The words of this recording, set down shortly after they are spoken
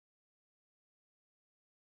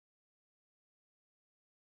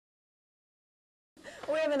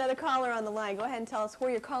We have another caller on the line. Go ahead and tell us where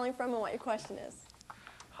you're calling from and what your question is.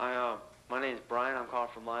 Hi, my name is Brian. I'm calling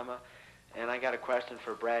from Lima, and I got a question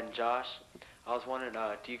for Brad and Josh. I was wondering,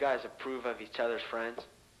 do you guys approve of each other's friends?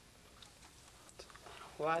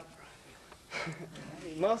 What?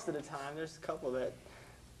 Most of the time, there's a couple that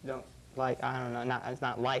don't like, I don't know, it's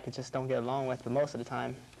not like, it just don't get along with, but most of the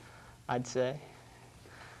time, I'd say.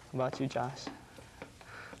 How about you, Josh?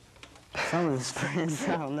 Some of his friends,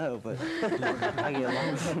 I don't know, but I get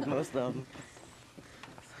along with most of them.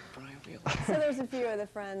 So there's a few of the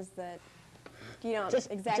friends that you don't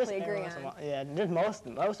exactly agree on. Yeah, just most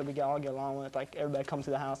of we all get along with. Like everybody comes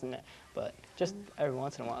to the house, and but just every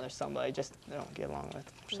once in a while, there's somebody just they don't get along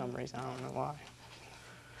with for some reason. I don't know why.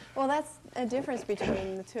 Well, that's a difference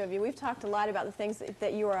between the two of you. We've talked a lot about the things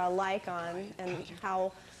that you are alike on and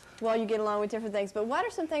how well you get along with different things. But what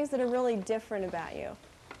are some things that are really different about you?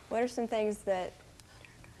 What are some things that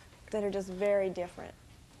are just very different?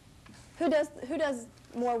 Who does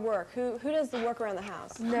more work? Who does the work around the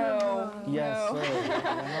house? No. Yes, no.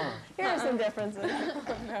 sir. Here are some differences.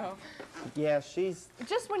 No. Yeah, she's...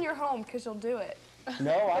 Just when you're home, because you'll do it.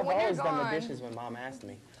 No, I've when always you're done the gone- dishes when Mom asked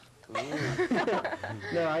me.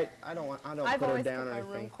 No, I don't I've put her always down put or my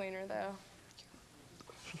room anything. cleaner, though.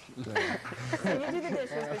 So you do the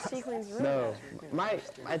dishes, but she cleans the room. No,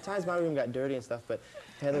 at times my room got dirty and stuff, but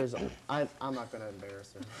Heather's, I'm not going to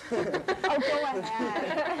embarrass her. Oh, go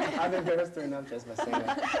ahead. I've embarrassed her enough just by saying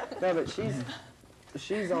that. No, but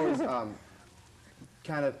she's always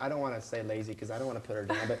kind of, I don't want to say lazy because I don't want to put her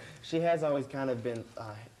down, but she has always kind of been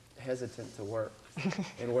hesitant to work,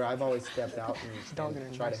 and where I've always stepped out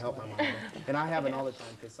and tried to help my mom. And I haven't all the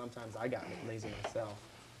time because sometimes I got lazy myself.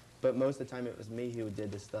 But most of the time it was me who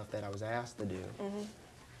did the stuff that I was asked to do,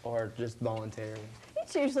 or just voluntarily.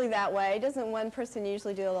 It's usually that way. Doesn't one person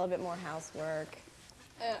usually do a little bit more housework?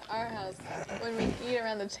 At our house, when we eat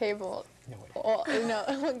around the table, well,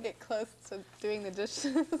 we'll get close to doing the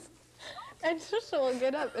dishes, and Tricia will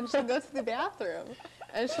get up and she'll go to the bathroom,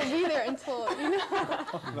 and she'll be there until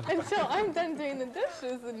until I'm done doing the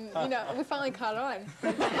dishes, and we finally caught on.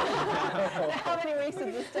 How many weeks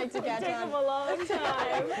did this take to catch on? It took them a long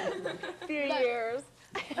time. A few years.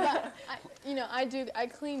 But I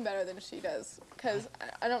clean better than she does, because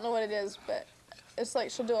I don't know what it is, but it's like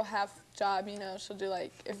she'll do a half job, she'll do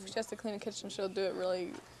like, if she has to clean the kitchen, she'll do it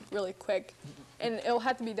really, really quick. And it'll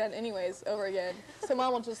have to be done anyways, over again. So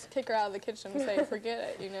Mom will just kick her out of the kitchen and say,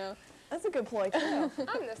 forget it, That's a good ploy, too. I'm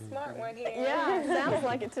the smart one here. Yeah, sounds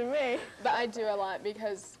like it to me. But I do a lot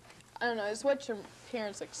because, I don't know, it's what your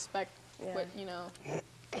parents expect, what,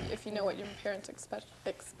 if you know what your parents'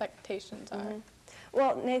 expectations are.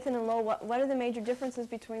 Well, Nathan and Lowell, what are the major differences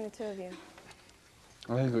between the two of you?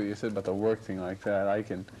 I think what you said about the work thing like that,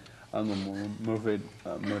 I'm the more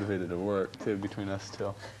motivated to work, too, between us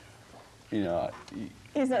two. He's not saying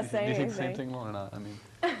anything. Do you think the same thing, Lowell, or not? I mean,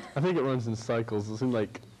 I think it runs in cycles. It seemed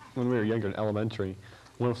like when we were younger in elementary,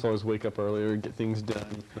 one of us always wake up earlier, get things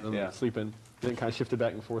done, and then sleep in. Then it kind of shifted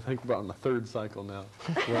back and forth. I think we're on the third cycle now,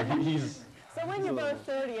 where he's... So when you're both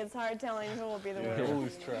 30, it's hard telling who will be the winner. We'll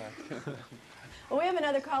lose track. Well, we have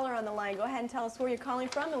another caller on the line. Go ahead and tell us where you're calling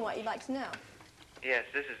from and what you'd like to know. Yes,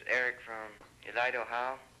 this is Eric from Elida,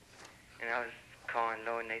 Ohio, and I was calling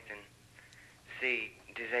Lowell and Nathan to see,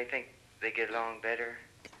 do they think they get along better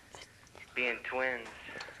being twins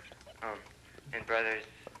and brothers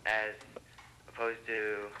as opposed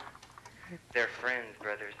to their friends,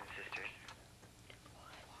 brothers and sisters?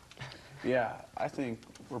 Yeah, I think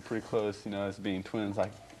we're pretty close, as being twins,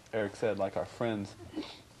 like Eric said, like our friends.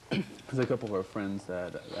 There's a couple of our friends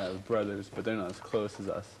that have brothers, but they're not as close as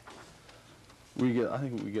us. I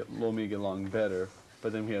think Lowell and me get along better,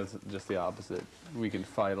 but then we have just the opposite. We can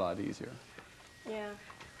fight a lot easier. Yeah,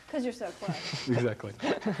 because you're so close. Exactly.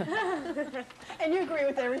 And you agree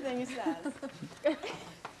with everything he says.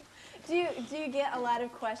 Do you get a lot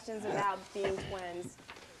of questions about being twins?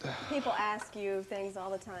 People ask you things all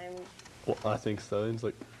the time. Well, I think so. It's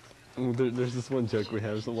like, there's this one joke we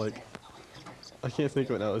have, so like, I can't think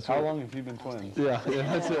of it now. How long have you been twins? Yeah,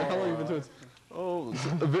 that's it. How long have you been twins? Oh,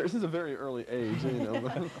 since a very early age,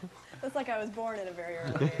 But It's like I was born at a very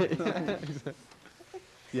early age.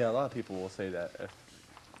 Yeah, a lot of people will say that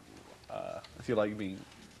if you like being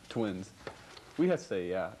twins. We have to say,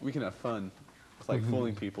 yeah, we can have fun. It's like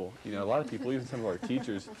fooling people. A lot of people, even some of our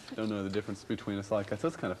teachers, don't know the difference between us like that. So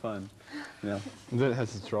it's kind of fun. And then it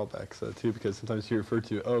has its drawbacks, too, because sometimes you refer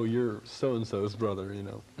to, oh, you're so-and-so's brother,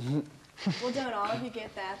 Well, don't all of you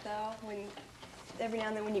get that, though? Every now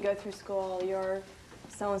and then when you go through school, you're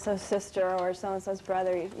so-and-so's sister or so-and-so's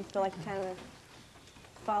brother, you feel like you kind of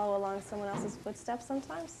follow along someone else's footsteps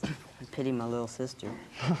sometimes? I pity my little sister.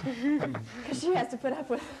 Because she has to put up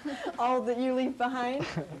with all that you leave behind.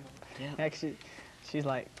 Actually, she's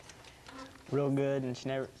like real good, and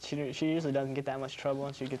she usually doesn't get that much trouble,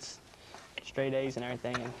 and she gets straight A's and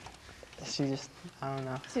everything. And she just, I don't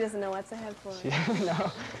know. She doesn't know what's ahead for her.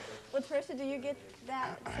 No. Well, Tricia, do you get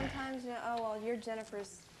that sometimes? You know, oh, well, you're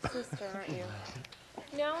Jennifer's sister, aren't you?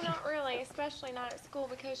 No, not really, especially not at school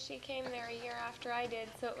because she came there a year after I did,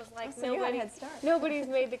 so it was like So you had a head start. nobody's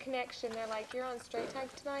made the connection. They're like, you're on straight tag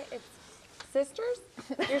tonight? It's sisters?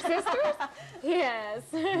 Your sisters? Yes.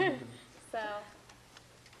 So.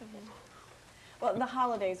 Well, the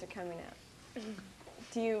holidays are coming up.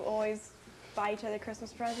 Do you always buy each other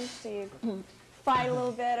Christmas presents? Do you fight a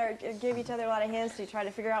little bit or give each other a lot of hints? Do you try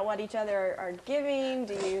to figure out what each other are giving?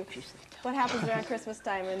 What happens around Christmas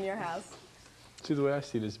time in your house? See, the way I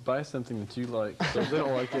see it is buy something that you like. So if they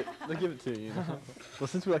don't like it, they'll give it to you, you know? Well,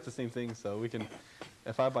 since we like the same thing, so we can,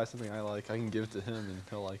 if I buy something I like, I can give it to him and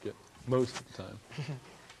he'll like it most of the time.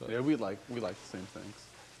 So, Yeah, we like the same things.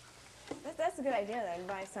 That's a good idea, then.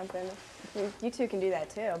 Buy something. You two can do that,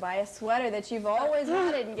 too. Buy a sweater that you've always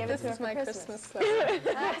wanted and give it to her This is for my Christmas. Christmas sweater.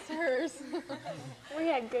 That's hers. We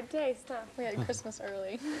had good taste, huh? We had Christmas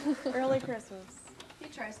early. Early Christmas. He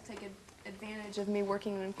tries to take advantage of me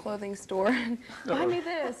working in a clothing store. Buy me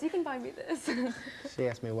this. You can buy me this. She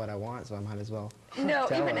asked me what I want, so I might as well. No,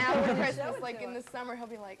 Tell even her. after Christmas, like in the summer, he'll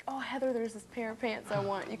be like, "Oh, Heather, there's this pair of pants I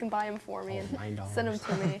want. You can buy them for me and $9. send them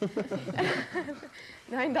to me."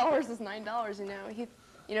 $9 is $9, you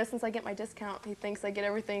know. Since I get my discount, he thinks I get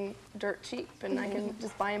everything dirt cheap, and I can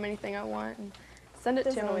just buy him anything I want and send it to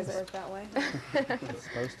Doesn't him. always work that way. It's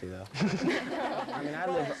supposed to, though. I mean,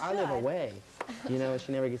 I live away, you know, and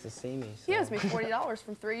she never gets to see me. So. He owes me $40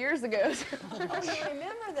 from 3 years ago. Oh, you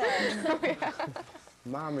remember that.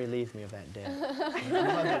 Mom relieved me of that debt.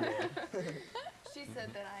 She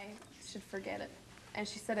said that I should forget it, and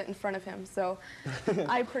she said it in front of him, so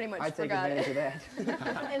I pretty much I take forgot advantage it. of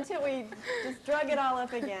that. Until we just drug it all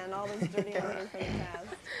up again, all those dirty memories from the past.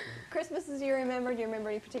 Christmases you remember? Do you remember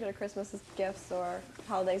any particular Christmas gifts or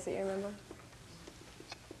holidays that you remember?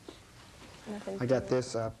 Nothing. I got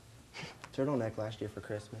this turtleneck last year for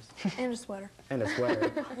Christmas. And a sweater. And a sweater.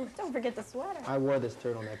 Don't forget the sweater. I wore this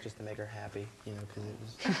turtleneck just to make her happy, you know, because it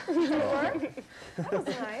was... That was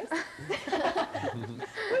nice.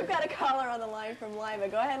 We've got a caller on the line from Lima.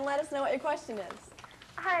 Go ahead and let us know what your question is.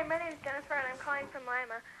 Hi, my name is Jennifer, and I'm calling from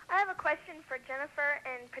Lima. I have a question for Jennifer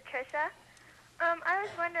and Patricia. I was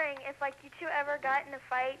wondering if, like, you two ever got in a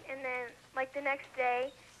fight, and then, like, the next day,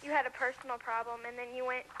 you had a personal problem, and then you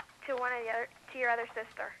went to your other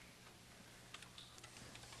sister.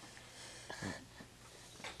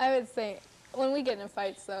 I would say when we get in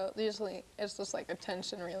fights, though, usually it's just like a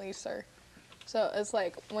tension releaser. So it's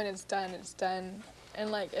like when it's done, it's done. And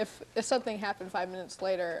like if something happened 5 minutes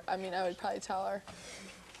later, I mean, I would probably tell her.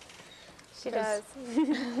 She does.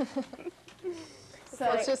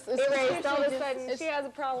 So it's just Erased all of a usually sudden. just- She has a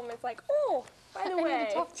problem. It's like, oh, by the I need way,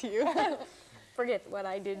 to talk to you. forget what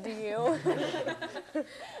I did to you.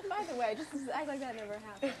 by the way, just act like that never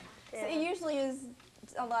happened. So it usually is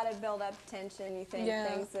a lot of build-up tension. You think Yeah.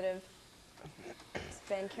 things that have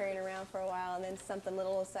been carrying around for a while, and then something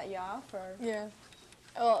little will set you off, or Yeah.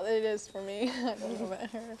 Well, it is for me. I don't know about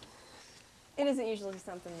her. it isn't usually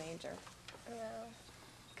something major. No.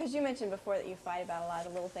 Because you mentioned before that you fight about a lot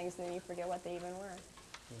of little things and then you forget what they even were.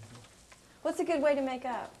 What's a good way to make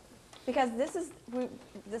up? Because this is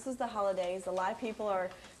the holidays. A lot of people are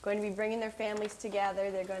going to be bringing their families together.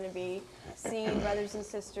 They're going to be seeing brothers and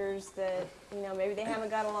sisters that, you know, maybe they haven't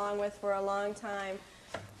got along with for a long time.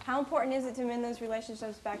 How important is it to mend those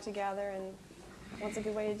relationships back together, and what's a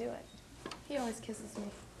good way to do it? He always kisses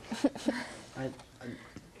me.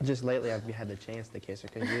 Just lately, I've had the chance to kiss her,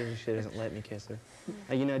 because usually she doesn't let me kiss her.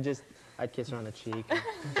 You know, I'd kiss her on the cheek.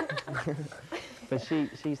 But she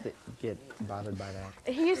used to get bothered by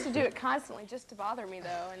that. He used to do it constantly just to bother me,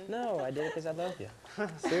 though. And No, I did it because I love you.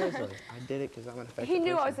 Seriously, I did it because I'm an affectionate he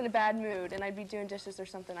knew I was person. in a bad mood, and I'd be doing dishes or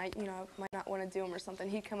something. I might not want to do them or something.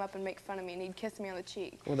 He'd come up and make fun of me, and he'd kiss me on the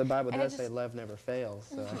cheek. Well, the Bible And it does say just- love never fails,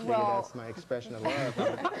 so I figure Well- that's my expression of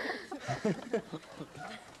love.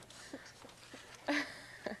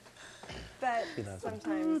 But She loves it.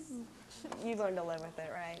 sometimes you learn to live with it,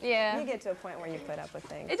 right? Yeah. You get to a point where you put up with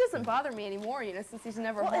things. It doesn't bother me anymore, since he's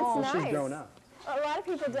never Well, it's home. nice. She's grown up. A lot of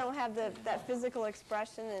people don't have that physical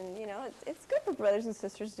expression, and it's good for brothers and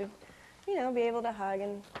sisters to, be able to hug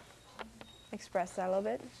and express that a little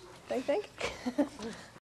bit. Don't you think?